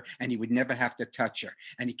together and he would never have to touch her.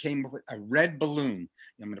 And he came up with a red balloon.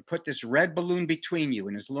 I'm going to put this red balloon between you.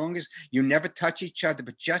 And as long as you never touch each other,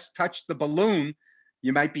 but just touch the balloon,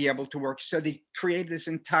 you might be able to work. So they created this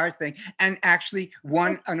entire thing and actually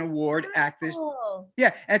won an award at this.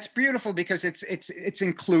 Yeah, it's beautiful because it's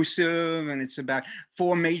inclusive, and it's about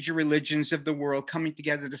 4 major religions of the world coming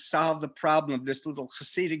together to solve the problem of this little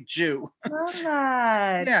Hasidic Jew. Love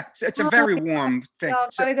that. Yeah, so it's a very warm thing. Y'all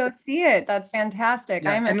gotta go see it. That's fantastic.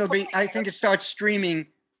 Yeah, and it'll be. I think it starts streaming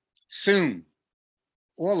soon,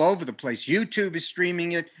 all over the place. YouTube is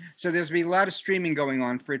streaming it, so there's be a lot of streaming going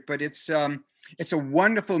on for it. But it's a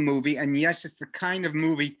wonderful movie, and yes, it's the kind of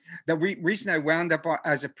movie that reason I wound up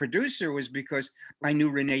as a producer was because I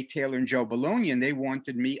knew Renee Taylor and Joe Bologna, and they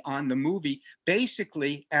wanted me on the movie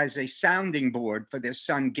basically as a sounding board for their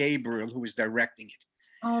son Gabriel, who was directing it.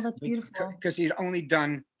 Oh, that's beautiful. Because he'd only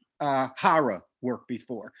done horror work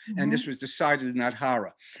before, and this was decided not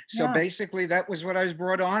horror. So basically, that was what I was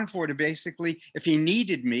brought on for. To basically, if he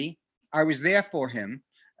needed me, I was there for him.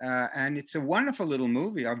 And it's a wonderful little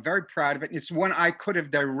movie. I'm very proud of it. It's one I could have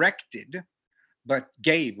directed, but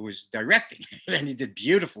Gabe was directing, and he did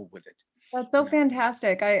beautiful with it. That's so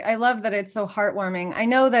fantastic. I love that it's so heartwarming. I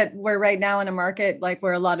know that we're right now in a market like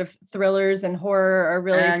where a lot of thrillers and horror are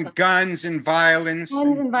really and guns and violence.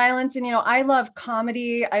 And I love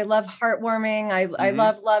comedy. I love heartwarming. I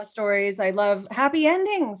love love stories. I love happy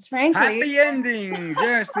endings, frankly. Happy endings.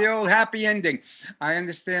 Yes, the old happy ending. I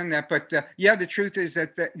understand that. But the truth is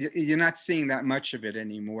that you're not seeing that much of it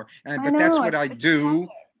anymore. But that's what I do.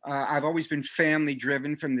 I've always been family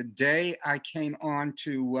driven from the day I came on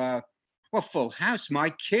to Full House. My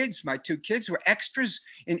 2 kids were extras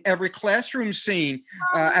in every classroom scene.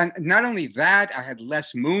 And not only that, I had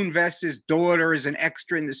Les Moonvest's daughter as an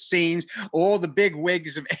extra in the scenes. All the big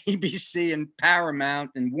wigs of ABC and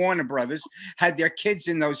Paramount and Warner Brothers had their kids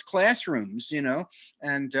in those classrooms,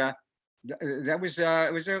 and that was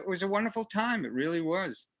it was a wonderful time. It really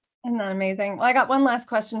was. Isn't that amazing? Well, I got one last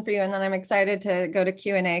question for you, and then I'm excited to go to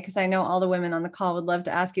Q&A because I know all the women on the call would love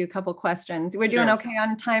to ask you a couple questions. We're doing okay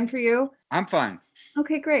on time for you? I'm fine.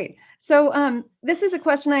 Okay, great. So this is a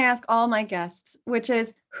question I ask all my guests, which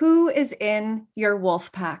is, who is in your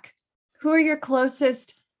wolf pack? Who are your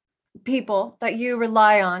closest people that you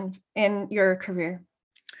rely on in your career?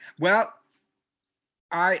 Well,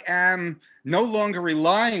 I am no longer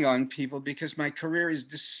relying on people because my career is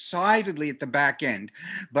decidedly at the back end.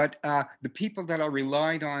 But the people that I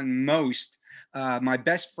relied on most, my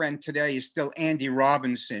best friend today is still Andy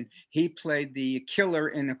Robinson. He played the killer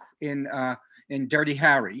in Dirty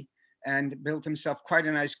Harry and built himself quite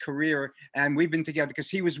a nice career. And we've been together because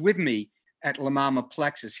he was with me at La Mama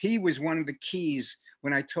Plexus. He was one of the keys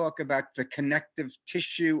when I talk about the connective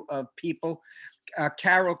tissue of people.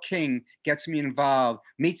 Carole King gets me involved,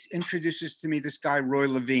 introduces to me this guy, Roy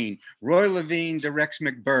Levine. Roy Levine directs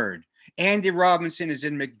McBird. Andy Robinson is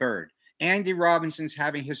in McBird. Andy Robinson's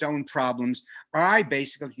having his own problems. I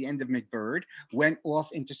basically, at the end of McBird, went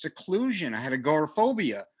off into seclusion. I had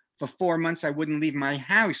agoraphobia. For 4 months, I wouldn't leave my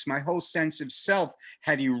house. My whole sense of self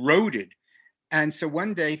had eroded. And so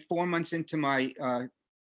one day, 4 months into my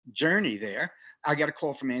journey there, I got a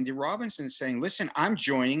call from Andy Robinson saying, listen, I'm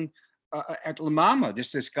joining at La Mama.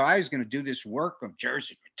 This guy who's going to do this work of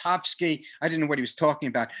Jerzy Grotowski. I didn't know what he was talking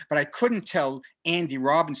about, but I couldn't tell Andy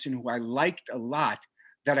Robinson, who I liked a lot,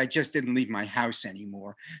 that I just didn't leave my house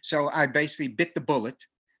anymore. So I basically bit the bullet,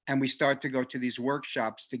 and we started to go to these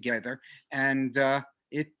workshops together, and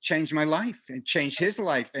it changed my life. It changed his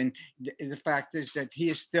life. And the fact is that he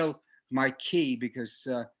is still my key, because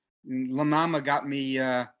La Mama got me,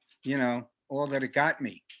 all that it got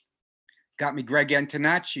me. Got me Greg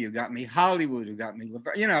Antonacci, who got me Hollywood, who got me,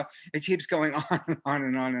 it keeps going on and on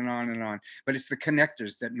and on and on and on. But it's the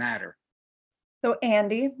connectors that matter. So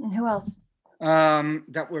Andy, and who else?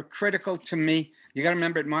 That were critical to me. You got to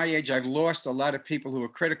remember, at my age, I've lost a lot of people who were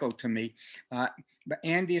critical to me. But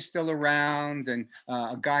Andy is still around, and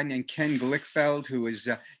a guy named Ken Glickfeld,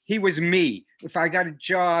 he was me. If I got a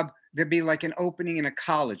job, there'd be like an opening in a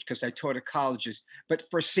college, because I taught at colleges, but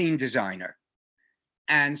for scene designer.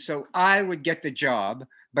 And so I would get the job,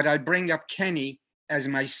 but I'd bring up Kenny as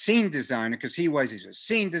my scene designer, because he was a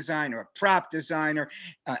scene designer, a prop designer,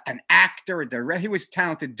 an actor, a director. He was a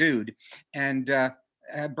talented dude. And I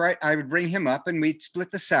would bring him up, and we'd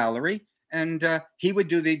split the salary, and he would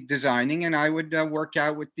do the designing, and I would work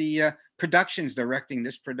out with the productions, directing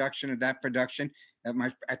this production or that production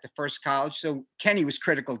at the first college. So Kenny was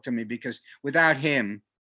critical to me, because without him,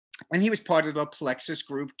 and he was part of the Plexus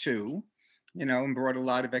group too, and brought a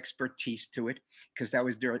lot of expertise to it, because that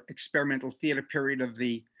was their experimental theater period of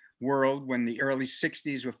the world, when the early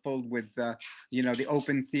 60s were filled with, the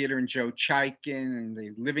open theater and Joe Chaikin, and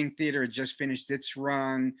the living theater had just finished its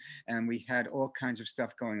run, and we had all kinds of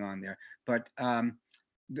stuff going on there. But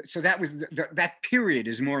so that was that period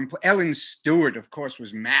is more important. Ellen Stewart, of course,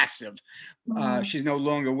 was massive. She's no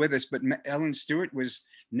longer with us, but Ellen Stewart was,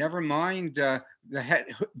 never mind the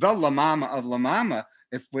La Mama of La Mama.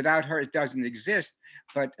 If without her, it doesn't exist.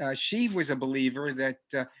 But she was a believer that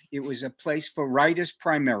it was a place for writers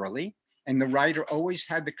primarily, and the writer always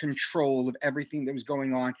had the control of everything that was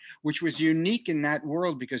going on, which was unique in that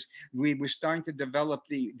world, because we were starting to develop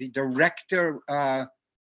the director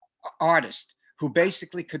artist, who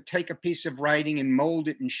basically could take a piece of writing and mold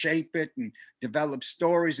it and shape it and develop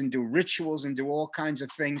stories and do rituals and do all kinds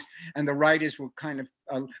of things. And the writers were kind of,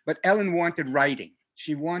 but Ellen wanted writing.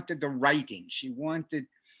 She wanted the writing. She wanted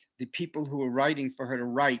the people who were writing for her to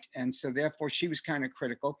write. And so therefore she was kind of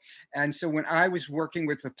critical. And so when I was working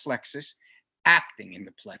with the Plexus, acting in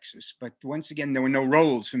the Plexus, but once again, there were no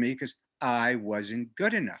roles for me, because I wasn't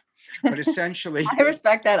good enough. But essentially, I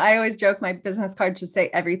respect that. I always joke my business card should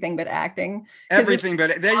say everything but acting. Everything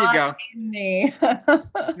but, there you go. Me.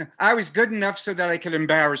 I was good enough so that I could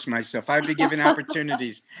embarrass myself. I'd be given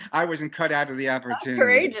opportunities. I wasn't cut out of the opportunity.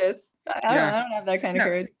 Courageous. I don't have that kind of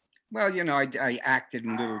courage. Well, I acted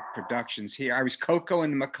in little productions here. I was Coco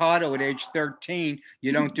and the Mikado at age 13.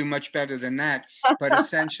 You don't do much better than that. But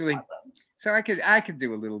essentially, so I could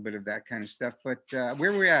do a little bit of that kind of stuff. But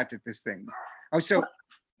where were we at this thing? Oh, so.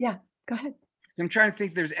 Yeah, go ahead. I'm trying to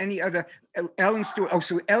think if there's any other. Ellen Stewart. Oh,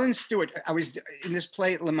 so Ellen Stewart. I was in this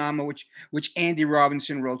play at La Mama, which Andy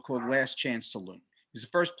Robinson wrote, called Last Chance Saloon. It was the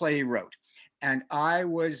first play he wrote. And I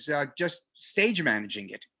was just stage managing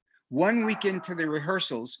it. 1 week into the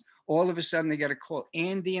rehearsals, all of a sudden they got a call.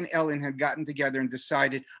 Andy and Ellen had gotten together and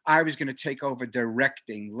decided I was going to take over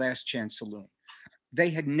directing Last Chance Saloon. They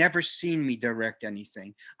had never seen me direct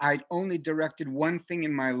anything. I'd only directed one thing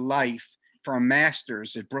in my life for a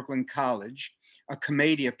master's at Brooklyn College, a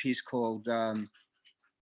commedia piece called The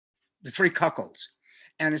Three Cuckolds.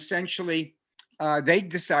 And essentially, they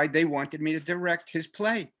decided they wanted me to direct his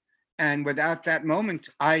play. And without that moment,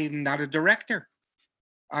 I'm not a director.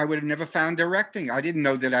 I would have never found directing. I didn't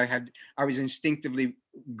know that I was instinctively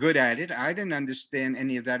good at it. I didn't understand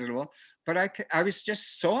any of that at all. But I was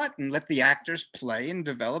just saw it and let the actors play and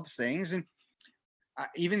develop things. And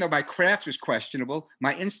even though my craft was questionable,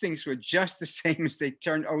 my instincts were just the same as they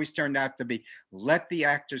always turned out to be. Let the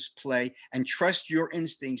actors play and trust your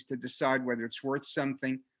instincts to decide whether it's worth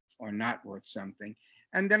something or not worth something.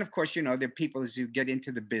 And then, of course, there are people as you get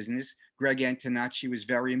into the business. Greg Antonacci was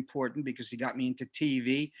very important because he got me into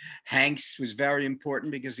TV. Hanks was very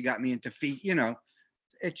important because he got me into feet.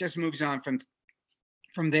 It just moves on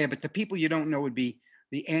from there. But the people you don't know would be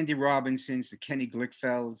the Andy Robinsons, the Kenny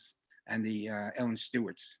Glickfelds, and the Ellen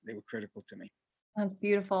Stewarts. They were critical to me. That's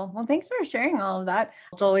beautiful. Well, thanks for sharing all of that.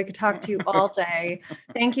 Joel, we could talk to you all day.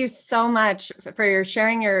 Thank you so much for your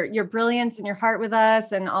sharing your brilliance and your heart with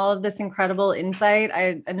us and all of this incredible insight. I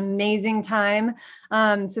had an amazing time.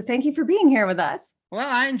 So thank you for being here with us. Well,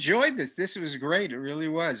 I enjoyed this. This was great. It really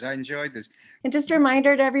was. I enjoyed this. And just a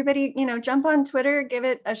reminder to everybody, jump on Twitter, give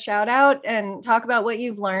it a shout out and talk about what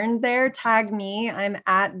you've learned there. Tag me. I'm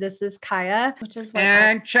at This Is Kaya, which is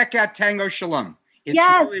what check out Tango Shalom. It's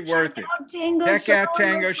really worth it. Check out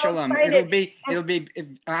Tango Shalom. It'll be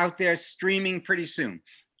out there streaming pretty soon.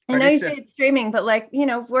 I know you say it's streaming, but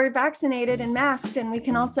we're vaccinated and masked, and we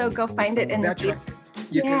can also go find it in the theater.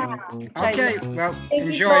 Right. Okay. Well,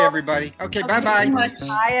 enjoy, everybody. Okay. Bye-bye.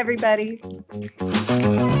 Bye, everybody.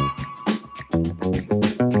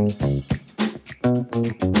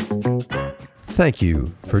 Thank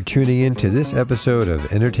you for tuning in to this episode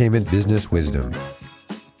of Entertainment Business Wisdom.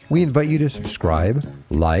 We invite you to subscribe,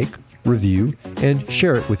 like, review, and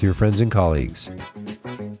share it with your friends and colleagues.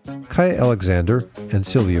 Kaya Alexander and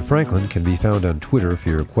Sylvia Franklin can be found on Twitter for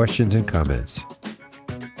your questions and comments.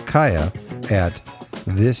 Kaya at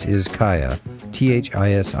This Is Kaya,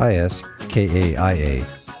 THISISKAIA,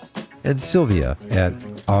 and Sylvia at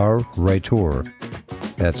R Writeur,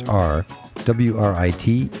 that's RWRITEUR.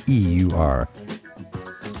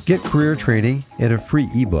 Get career training and a free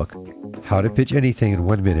ebook, How to Pitch Anything in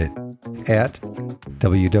 1 Minute, at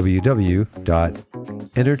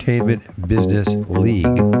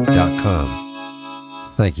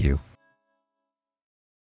www.entertainmentbusinessleague.com. Thank you.